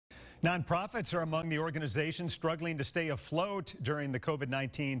Nonprofits are among the organizations struggling to stay afloat during the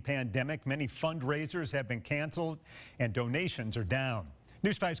COVID-19 pandemic. Many fundraisers have been canceled and donations are down.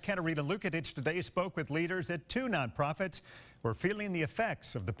 News 5's Katarina Lukatic today spoke with leaders at two nonprofits who are feeling the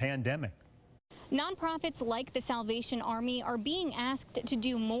effects of the pandemic. Nonprofits like the Salvation Army are being asked to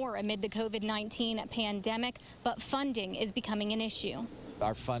do more amid the COVID-19 pandemic, but funding is becoming an issue.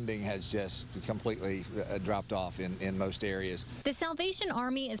 Our funding has just completely dropped off in most areas. The Salvation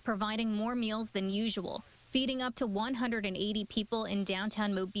Army is providing more meals than usual, feeding up to 180 people in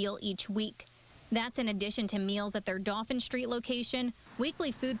downtown Mobile each week. That's in addition to meals at their Dauphin Street location,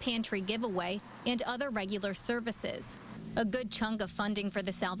 weekly food pantry giveaway, and other regular services. A good chunk of funding for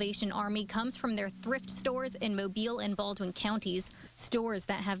the Salvation Army comes from their thrift stores in Mobile and Baldwin counties, stores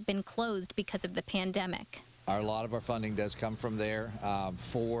that have been closed because of the pandemic. A lot of our funding does come from there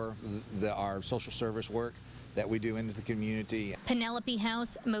for our social service work that we do into the community. Penelope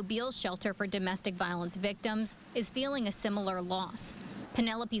House, Mobile's shelter for domestic violence victims, is feeling a similar loss.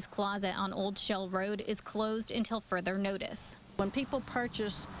 Penelope's Closet on Old Shell Road is closed until further notice. When people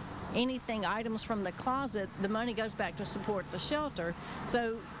purchase items from the closet, the money goes back to support the shelter.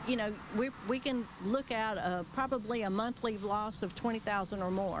 So, you know, we can look at probably a monthly loss of $20,000 or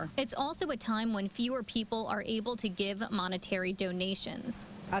more. It's also a time when fewer people are able to give monetary donations.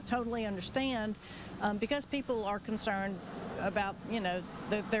 I totally understand because people are concerned about,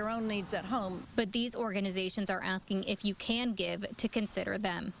 their own needs at home. But these organizations are asking if you can give to consider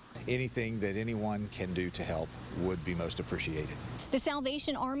them. Anything that anyone can do to help would be most appreciated. The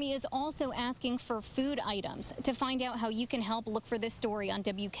Salvation Army is also asking for food items. To find out how you can help, look for this story on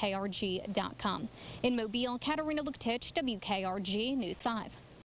WKRG.com. In Mobile, Katarina Lukatic, WKRG News 5.